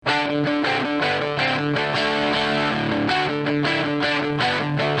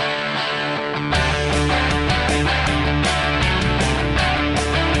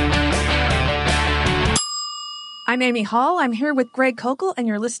I'm Amy Hall. I'm here with Greg Kokel, and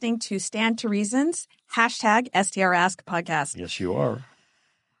you're listening to Stand to Reason's #STR Ask podcast. Yes, you are.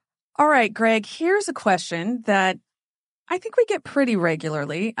 All right, Greg, here's a question that I think we get pretty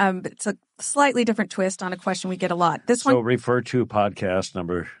regularly. It's a slightly different twist on a question we get a lot. So refer to podcast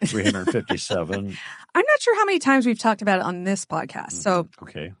number 357. I'm not sure how many times we've talked about it on this podcast.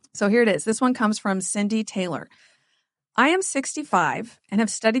 So here it is. This one comes from Cindy Taylor. I am 65 and have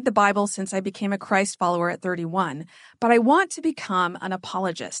studied the Bible since I became a Christ follower at 31, but I want to become an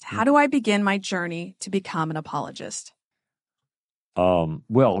apologist. How do I begin my journey to become an apologist?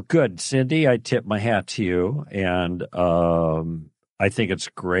 Well, good, Cindy. I tip my hat to you, and I think it's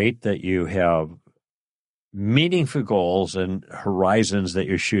great that you have meaningful goals and horizons that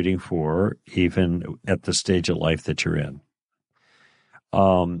you're shooting for, even at the stage of life that you're in.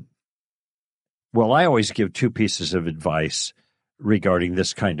 Well, I always give two pieces of advice regarding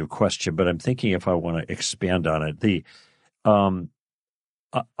this kind of question, but I'm thinking if I want to expand on it.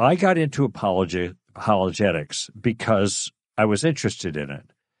 I got into apologetics because I was interested in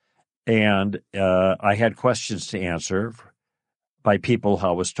it, and I had questions to answer by people who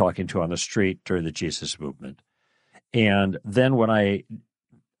I was talking to on the street during the Jesus movement. And then when I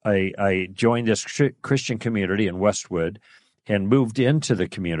joined this Christian community in Westwood and moved into the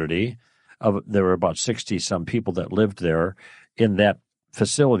community, there were about 60-some people that lived there. In that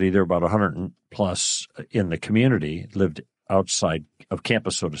facility, there were about 100 plus in the community, lived outside of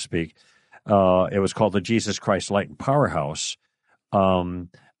campus, so to speak. It was called the Jesus Christ Light and Powerhouse.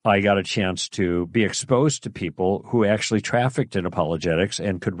 I got a chance to be exposed to people who actually trafficked in apologetics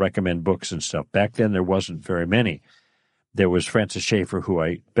and could recommend books and stuff. Back then, there wasn't very many. There was Francis Schaeffer, who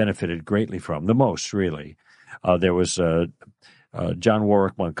I benefited greatly from, the most, really. There was John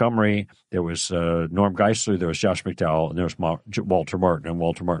Warwick Montgomery, there was Norm Geisler, there was Josh McDowell, and there was Walter Martin, and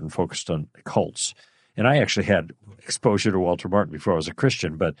Walter Martin focused on cults. And I actually had exposure to Walter Martin before I was a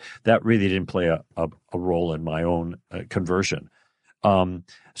Christian, but that really didn't play a role in my own conversion.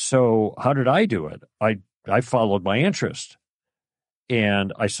 So how did I do it? I followed my interest,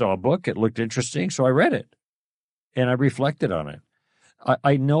 and I saw a book. It looked interesting, so I read it, and I reflected on it.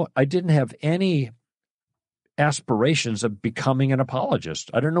 I know I didn't have any aspirations of becoming an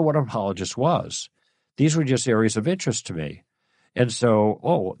apologist. I don't know what an apologist was. These were just areas of interest to me. And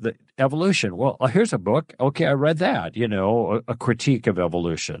so, the evolution. Well, here's a book. Okay, I read that, a critique of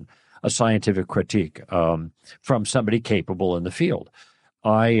evolution, a scientific critique from somebody capable in the field.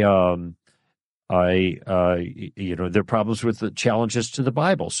 There are problems with the challenges to the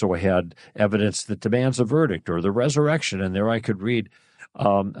Bible. So I had evidence that demands a verdict or the resurrection, and there I could read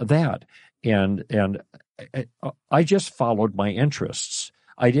that. And I just followed my interests.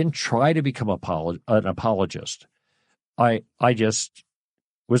 I didn't try to become an apologist. I just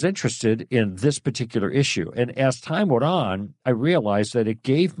was interested in this particular issue. And as time went on, I realized that it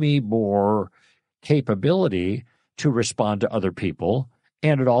gave me more capability to respond to other people,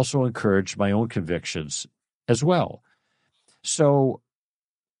 and it also encouraged my own convictions as well. So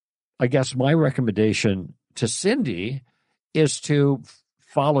I guess my recommendation to Cindy is to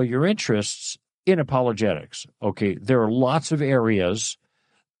follow your interests in apologetics. Okay, there are lots of areas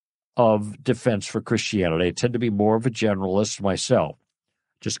of defense for Christianity. I tend to be more of a generalist myself,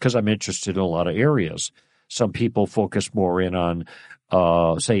 just because I'm interested in a lot of areas. Some people focus more in on,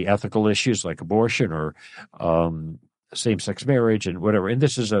 say, ethical issues like abortion or same-sex marriage and whatever. And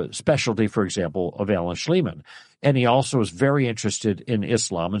this is a specialty, for example, of Alan Schliemann. And he also is very interested in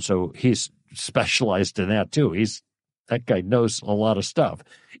Islam, and so he's specialized in that too. That guy knows a lot of stuff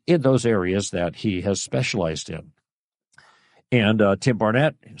in those areas that he has specialized in. And Tim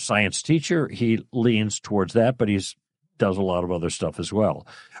Barnett, science teacher, he leans towards that, but does a lot of other stuff as well.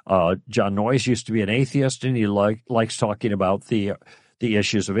 John Noyes used to be an atheist, and he likes talking about the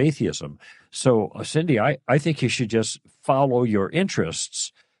issues of atheism. So, Cindy, I think you should just follow your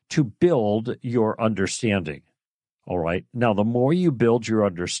interests to build your understanding. All right? Now, the more you build your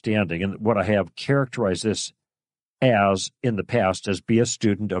understanding, and what I have characterized this as in the past as be a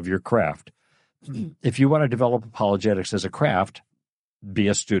student of your craft. If you want to develop apologetics as a craft, be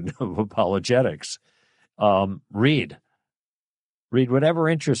a student of apologetics. Read whatever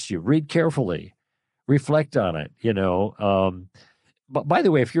interests you. Read carefully. Reflect on it, But by the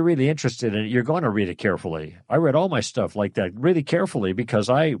way, if you're really interested in it, you're going to read it carefully. I read all my stuff like that really carefully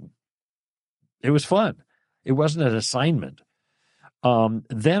because it was fun. It wasn't an assignment.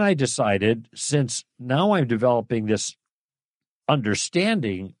 Then I decided, since now I'm developing this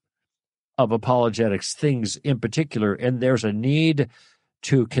understanding of apologetics things in particular, and there's a need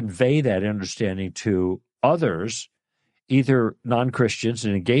to convey that understanding to others either non-Christians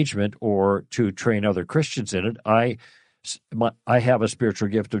in engagement or to train other Christians in it. I have a spiritual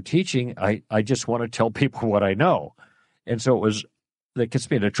gift of teaching. I just want to tell people what I know. And so that gets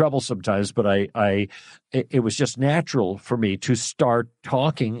me into trouble sometimes, but it was just natural for me to start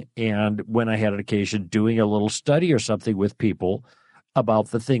talking, and when I had an occasion, doing a little study or something with people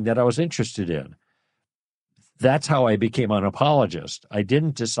about the thing that I was interested in. That's how I became an apologist. I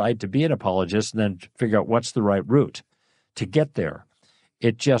didn't decide to be an apologist and then figure out what's the right route to get there.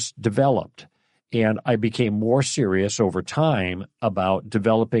 It just developed, and I became more serious over time about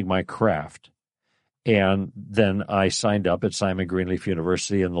developing my craft. And then I signed up at Simon Greenleaf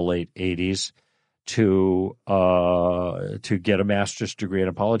University in the late 80s to get a master's degree in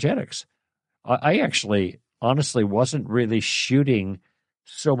apologetics. I actually, honestly, wasn't really shooting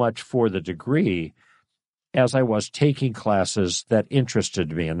so much for the degree as I was taking classes that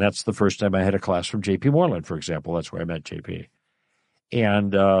interested me. And that's the first time I had a class from J.P. Moreland, for example. That's where I met J.P.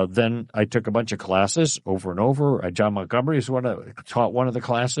 And then I took a bunch of classes over and over. John Montgomery taught one of the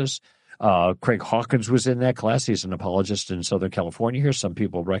classes. Craig Hawkins was in that class. He's an apologist in Southern California here. Some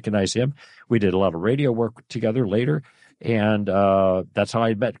people recognize him. We did a lot of radio work together later, and that's how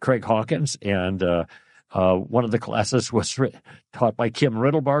I met Craig Hawkins. And one of the classes was taught by Kim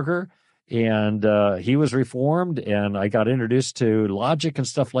Riddlebarger, and he was Reformed, and I got introduced to logic and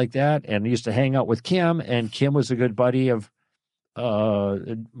stuff like that, and used to hang out with Kim, and Kim was a good buddy of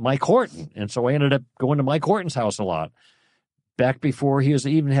Mike Horton, and so I ended up going to Mike Horton's house a lot, back before he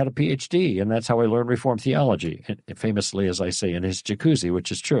even had a PhD, and that's how I learned Reformed theology, and famously, as I say, in his jacuzzi,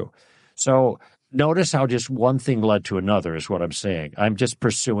 which is true. So notice how just one thing led to another is what I'm saying. I'm just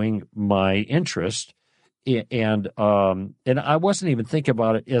pursuing my interest, and I wasn't even thinking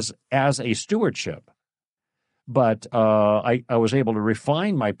about it as a stewardship, but I was able to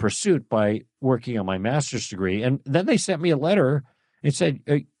refine my pursuit by working on my master's degree, and then they sent me a letter and said,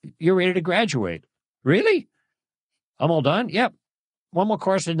 "You're ready to graduate." Really? I'm all done? Yep. One more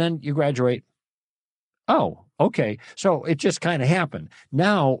course and then you graduate. Oh, okay. So it just kind of happened.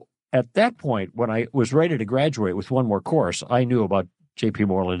 Now, at that point, when I was ready to graduate with one more course, I knew about J.P.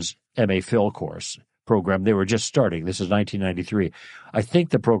 Moreland's MA Phil course program. They were just starting. This is 1993. I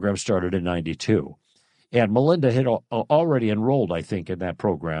think the program started in 92. And Melinda had already enrolled, I think, in that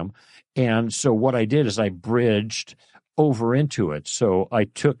program. And so what I did is I bridged over into it. So I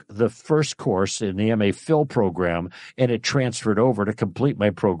took the first course in the MA Phil program, and it transferred over to complete my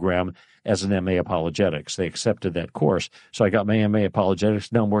program as an MA Apologetics. They accepted that course. So I got my MA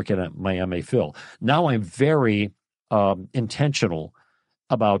Apologetics. Now I'm working at my MA Phil. Now I'm very intentional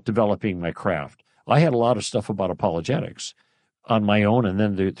about developing my craft. I had a lot of stuff about apologetics on my own, and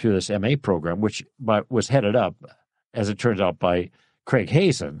then through this MA program, which was headed up, as it turns out, by Craig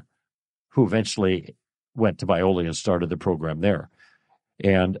Hazen, who eventually went to Biola and started the program there.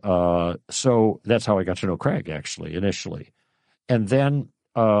 And so that's how I got to know Craig, actually, initially. And then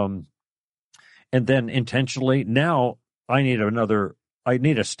intentionally, now I need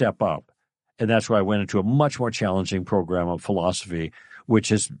a step up. And that's why I went into a much more challenging program of philosophy, which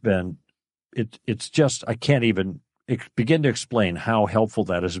has been, it's just, I can't even begin to explain how helpful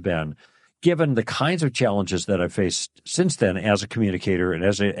that has been, given the kinds of challenges that I've faced since then as a communicator and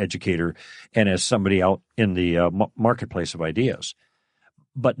as an educator and as somebody out in the marketplace of ideas.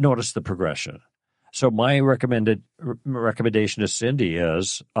 But notice the progression. So my recommendation to Cindy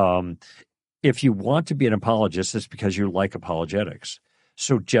is, if you want to be an apologist, it's because you like apologetics.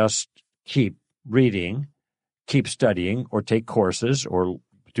 So just keep reading, keep studying, or take courses, or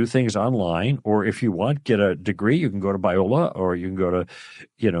do things online, or if you want, get a degree. You can go to Biola, or you can go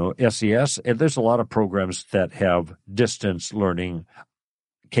to, SES. And there's a lot of programs that have distance learning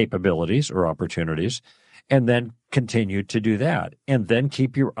capabilities or opportunities, and then continue to do that. And then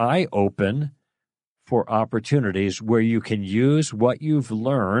keep your eye open for opportunities where you can use what you've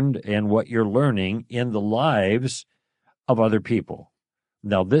learned and what you're learning in the lives of other people.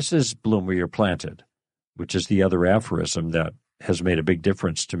 Now, this is bloom where you're planted, which is the other aphorism that has made a big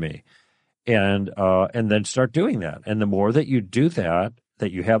difference to me. And then start doing that. And the more that you do that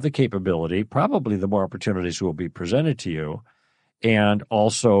you have the capability, probably the more opportunities will be presented to you. And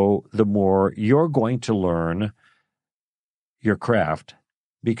also the more you're going to learn your craft,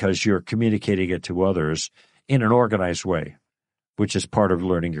 because you're communicating it to others in an organized way, which is part of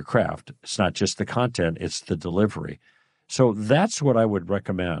learning your craft. It's not just the content, it's the delivery. So that's what I would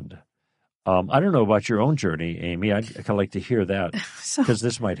recommend. I don't know about your own journey, Amy. I'd kind of like to hear that, because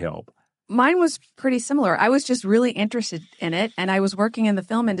this might help. Mine was pretty similar. I was just really interested in it, and I was working in the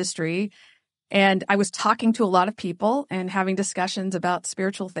film industry, and I was talking to a lot of people and having discussions about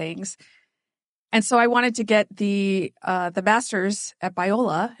spiritual things. And so I wanted to get the master's at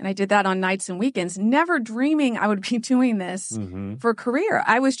Biola, and I did that on nights and weekends, never dreaming I would be doing this for a career.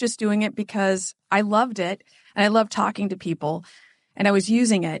 I was just doing it because I loved it, and I loved talking to people, and I was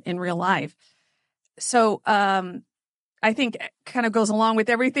using it in real life. So I think it kind of goes along with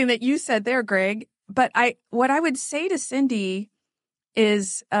everything that you said there, Greg. But what I would say to Cindy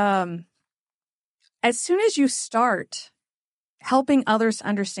is as soon as you start helping others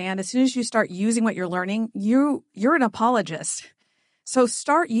understand, as soon as you start using what you're learning, you're an apologist. So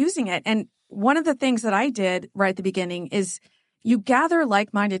start using it. And one of the things that I did right at the beginning is you gather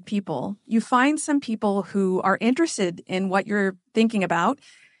like-minded people. You find some people who are interested in what you're thinking about,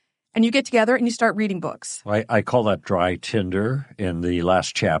 and you get together and you start reading books. I call that dry tinder in the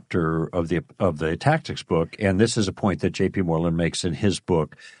last chapter of the tactics book. And this is a point that J.P. Moreland makes in his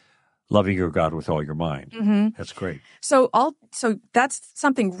book, Loving Your God with All Your Mind. Mm-hmm. That's great. So that's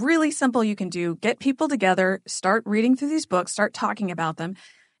something really simple you can do. Get people together, start reading through these books, start talking about them,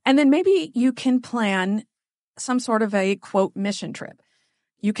 and then maybe you can plan some sort of a, quote, mission trip.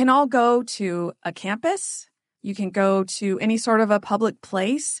 You can all go to a campus. You can go to any sort of a public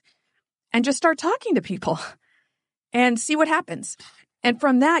place and just start talking to people and see what happens. And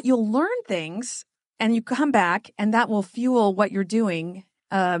from that, you'll learn things, and you come back, and that will fuel what you're doing.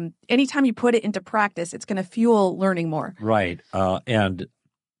 Anytime you put it into practice, it's going to fuel learning more. Right. And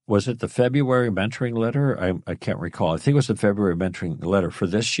was it the February mentoring letter? I can't recall. I think it was the February mentoring letter for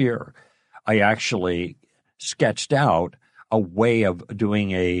this year. I actually sketched out a way of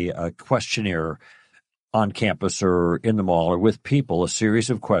doing a questionnaire on campus or in the mall or with people, a series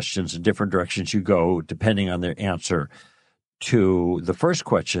of questions in different directions you go, depending on their answer to the first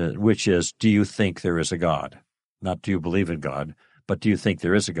question, which is, do you think there is a God? Not do you believe in God? But do you think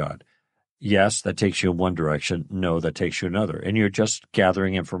there is a God? Yes, that takes you in one direction. No, that takes you another. And you're just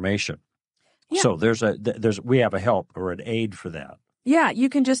gathering information. Yeah. So we have a help or an aid for that. Yeah, you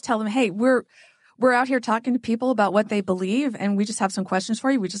can just tell them, hey, we're out here talking to people about what they believe, and we just have some questions for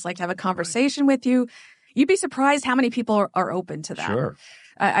you. We just like to have a conversation with you. You'd be surprised how many people are open to that. Sure.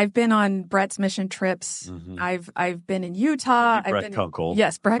 I've been on Brett's mission trips. Mm-hmm. I've been in Utah. Brett Kunkel.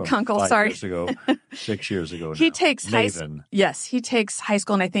 Yes, Brett Kunkel. 6 years ago. He takes he takes high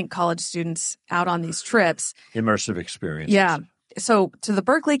school and I think college students out on these trips. Immersive experiences. Yeah. So to the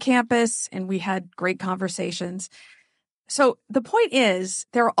Berkeley campus, and we had great conversations. So the point is,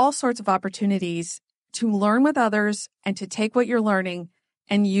 there are all sorts of opportunities to learn with others and to take what you're learning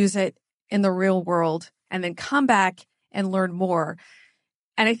and use it in the real world, and then come back and learn more.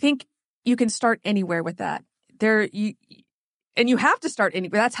 And I think you can start anywhere with that. You have to start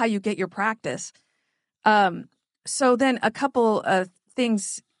anywhere. That's how you get your practice. So then a couple of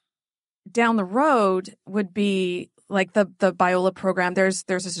things down the road would be like the Biola program. There's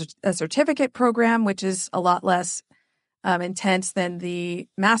a certificate program, which is a lot less intense than the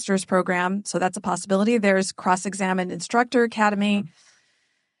master's program. So that's a possibility. There's Cross-Examined Instructor Academy.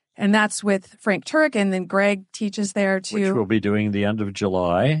 And that's with Frank Turek, and then Greg teaches there too. Which we'll be doing the end of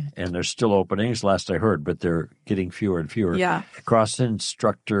July, and there's still openings, last I heard, but they're getting fewer and fewer. Yeah. Cross-Examined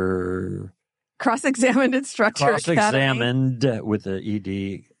Instructor Academy. Academy. With the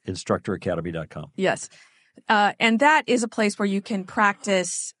ED, instructoracademy.com. Yes. And that is a place where you can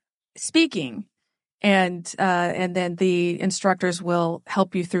practice speaking, and then the instructors will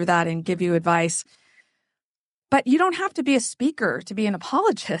help you through that and give you advice. But you don't have to be a speaker to be an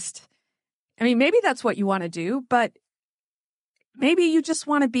apologist. I mean, maybe that's what you want to do, but maybe you just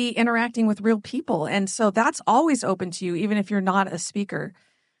want to be interacting with real people. And so that's always open to you, even if you're not a speaker.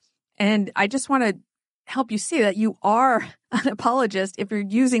 And I just want to help you see that you are an apologist if you're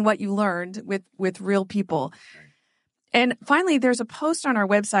using what you learned with real people. And finally, there's a post on our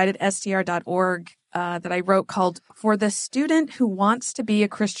website at str.org that I wrote called "For the Student Who Wants to Be a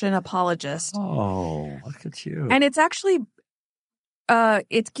Christian Apologist." Oh, look at you. And it's actually,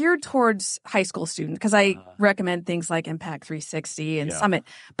 it's geared towards high school students because I recommend things like Impact 360 and Summit.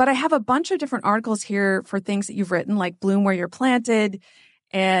 But I have a bunch of different articles here for things that you've written, like Bloom Where You're Planted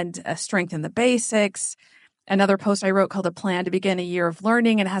and Strengthen the Basics. Another post I wrote called A Plan to Begin a Year of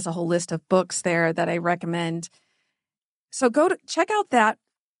Learning, and it has a whole list of books there that I recommend. So check out that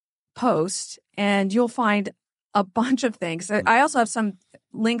post, and you'll find a bunch of things. I also have some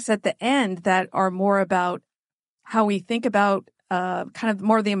links at the end that are more about how we think about kind of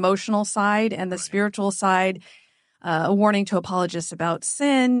more the emotional side and the spiritual side, a warning to apologists about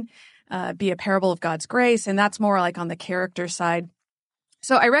sin, be a parable of God's grace, and that's more like on the character side.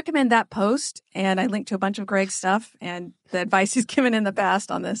 So I recommend that post, and I link to a bunch of Greg's stuff and the advice he's given in the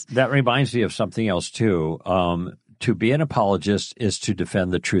past on this. That reminds me of something else, too. to be an apologist is to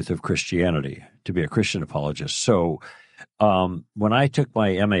defend the truth of Christianity, to be a Christian apologist. So when I took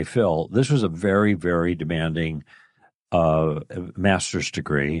my MA Phil, this was a very, very demanding master's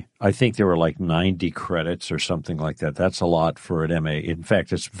degree. I think there were like 90 credits or something like that. That's a lot for an MA. In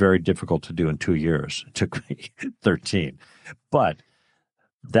fact, it's very difficult to do in 2 years. It took me 13. But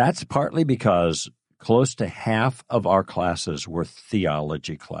that's partly because close to half of our classes were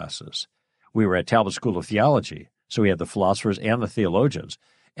theology classes. We were at Talbot School of Theology, so we had the philosophers and the theologians.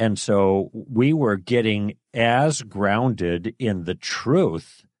 And so we were getting as grounded in the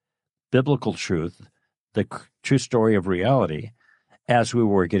truth, biblical truth, the true story of reality, as we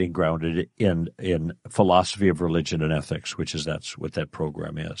were getting grounded in philosophy of religion and ethics, that's what that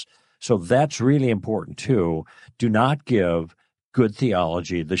program is. So that's really important too. Do not give good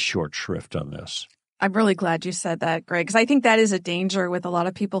theology the short shrift on this. I'm really glad you said that, Greg, because I think that is a danger with a lot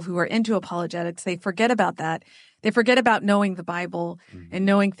of people who are into apologetics. They forget about that. They forget about knowing the Bible and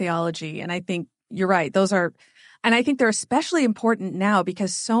knowing theology. And I think you're right. And I think they're especially important now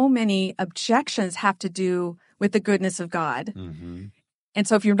because so many objections have to do with the goodness of God. Mm-hmm. And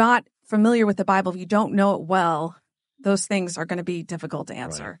so if you're not familiar with the Bible, if you don't know it well, those things are going to be difficult to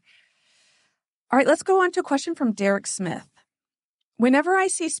answer. Right. All right, let's go on to a question from Derek Smith. Whenever I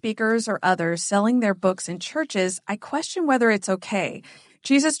see speakers or others selling their books in churches, I question whether it's okay.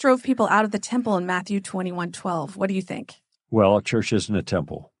 Jesus drove people out of the temple in Matthew 21:12. What do you think? Well, a church isn't a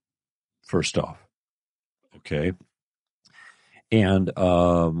temple, first off. Okay. And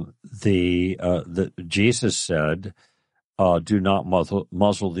the Jesus said, do not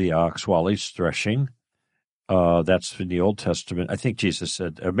muzzle the ox while he's threshing. That's in the Old Testament. I think Jesus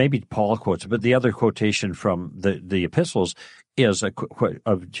said, or maybe Paul quotes it, but the other quotation from the epistles is a quote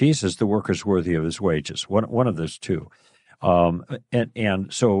of Jesus, the worker is worthy of his wages. One of those two.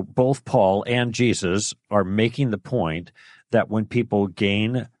 And so both Paul and Jesus are making the point that when people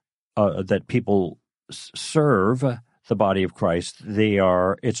that people serve the body of Christ,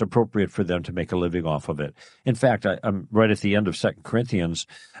 it's appropriate for them to make a living off of it. In fact, I'm right at the end of 2 Corinthians,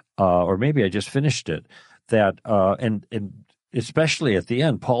 or maybe I just finished it, that and especially at the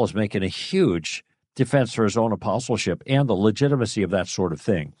end, Paul is making a huge defense for his own apostleship and the legitimacy of that sort of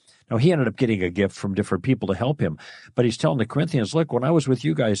thing. Now, he ended up getting a gift from different people to help him, but he's telling the Corinthians, look, when I was with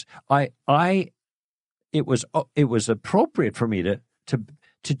you guys, it was appropriate for me to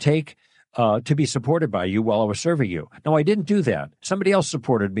take to be supported by you while I was serving you. Now, I didn't do that. Somebody else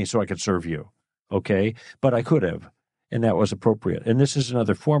supported me so I could serve you, okay? But I could have, and that was appropriate. And this is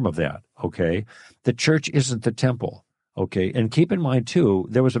another form of that, okay? The church isn't the temple, okay? And keep in mind, too,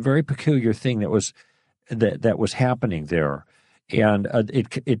 there was a very peculiar thing that was happening there. And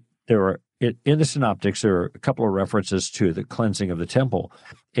in the Synoptics, there are a couple of references to the cleansing of the temple,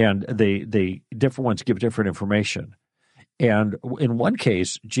 and they different ones give different information. And in one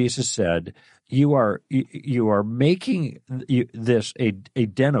case, Jesus said, "You are making this a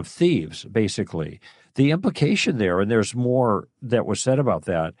den of thieves." Basically, the implication there, and there's more that was said about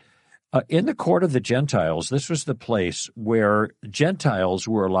that. In the court of the Gentiles, this was the place where Gentiles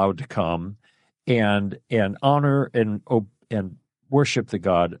were allowed to come and honor and worship the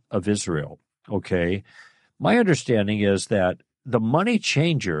God of Israel. Okay, my understanding is that the money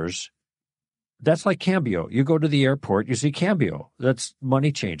changers. That's like Cambio. You go to the airport, you see Cambio. That's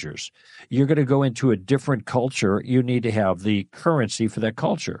money changers. You're going to go into a different culture. You need to have the currency for that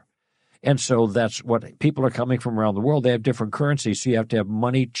culture. And so that's what people are coming from around the world. They have different currencies. So you have to have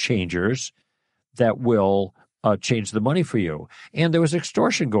money changers that will change the money for you. And there was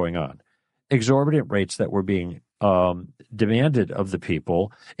extortion going on, exorbitant rates that were being demanded of the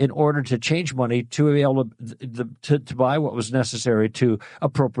people in order to change money to be able to buy what was necessary to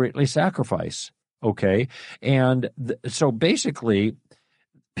appropriately sacrifice. Okay, and so basically,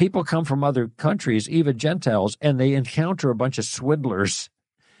 people come from other countries, even Gentiles, and they encounter a bunch of swindlers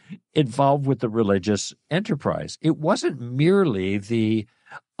involved with the religious enterprise. It wasn't merely that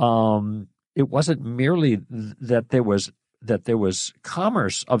there was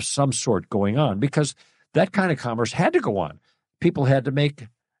commerce of some sort going on, because that kind of commerce had to go on. People had to make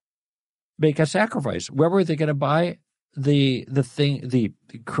a sacrifice. Where were they going to buy the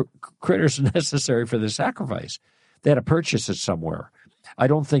critters necessary for the sacrifice? They had to purchase it somewhere. I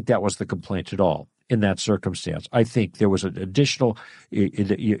don't think that was the complaint at all in that circumstance. I think there was an additional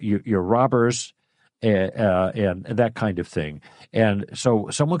your robbers and that kind of thing. And so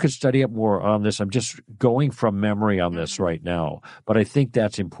someone could study up more on this. I'm just going from memory on this right now, but I think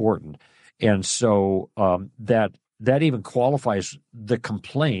that's important. And so that even qualifies the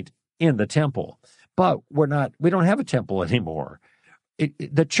complaint in the temple. But we don't have a temple anymore.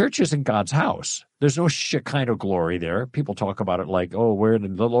 the church isn't God's house. There's no Shekinah glory there. People talk about it like, oh, we're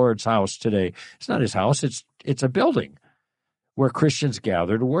in the Lord's house today. It's not his house. It's a building where Christians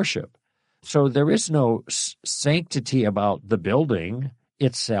gather to worship. So there is no sanctity about the building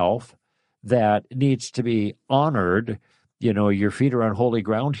itself that needs to be honored. Your feet are on holy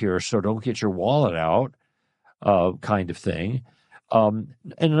ground here, so don't get your wallet out, kind of thing. And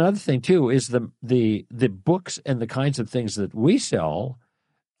another thing too is the books and the kinds of things that we sell.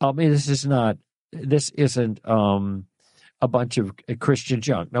 This isn't a bunch of Christian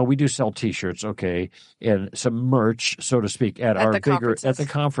junk. Now we do sell T-shirts, okay, and some merch, so to speak, at the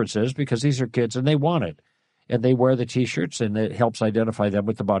conferences, because these are kids and they want it, and they wear the T-shirts, and it helps identify them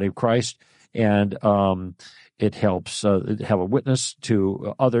with the body of Christ, and it helps have a witness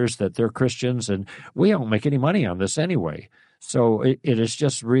to others that they're Christians, and we don't make any money on this anyway. So it is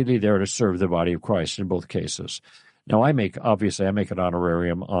just really there to serve the body of Christ in both cases. Now, I make an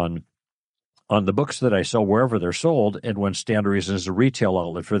honorarium on the books that I sell wherever they're sold, and when Stand to Reason is a retail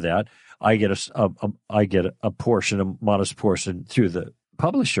outlet for that, I get a modest portion through the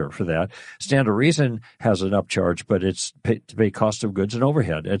publisher for that. Stand to Reason has an upcharge, but it's to pay cost of goods and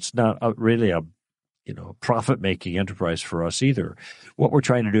overhead. It's not really a profit-making enterprise for us either. What we're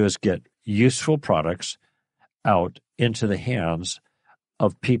trying to do is get useful products out into the hands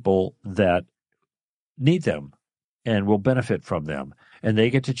of people that need them and will benefit from them. And they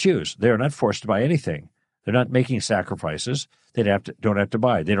get to choose. They're not forced to buy anything. They're not making sacrifices. They don't have to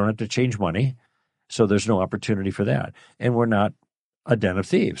buy. They don't have to change money. So there's no opportunity for that. And we're not a den of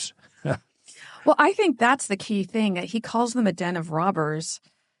thieves. Well, I think that's the key thing. He calls them a den of robbers.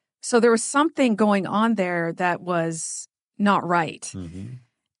 So there was something going on there that was not right. Mm-hmm.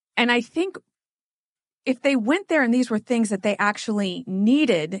 And I think if they went there and these were things that they actually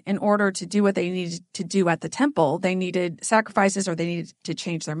needed in order to do what they needed to do at the temple, they needed sacrifices, or they needed to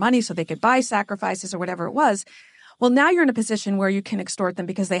change their money so they could buy sacrifices or whatever it was. Well, now you're in a position where you can extort them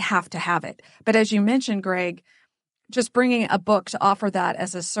because they have to have it. But as you mentioned, Greg, just bringing a book to offer that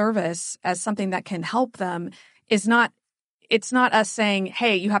as a service, as something that can help them, it's not us saying,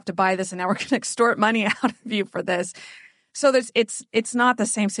 hey, you have to buy this and now we're going to extort money out of you for this. So it's not the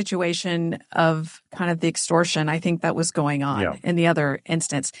same situation of kind of the extortion I think that was going on in the other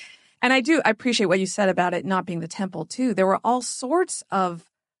instance. And I appreciate what you said about it not being the temple too. There were all sorts of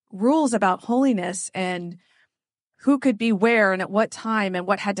rules about holiness and who could be where and at what time and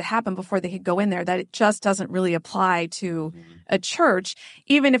what had to happen before they could go in there, that it just doesn't really apply to a church,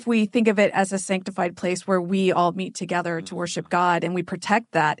 even if we think of it as a sanctified place where we all meet together to worship God and we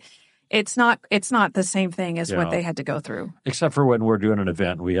protect that. It's not the same thing as what they had to go through. Except for when we're doing an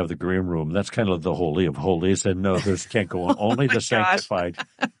event and we have the green room. That's kind of the holy of holies. And no, there's can't go on. Only the sanctified.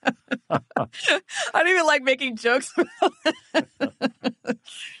 I don't even like making jokes about that.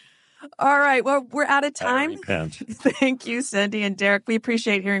 All right. Well, we're out of time. I repent. Thank you, Cindy and Derek. We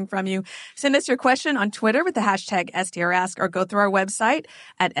appreciate hearing from you. Send us your question on Twitter with the hashtag STRask, or go through our website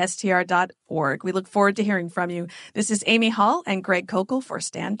at str.org. We look forward to hearing from you. This is Amy Hall and Greg Kokel for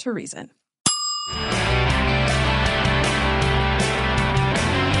Stand to Reason.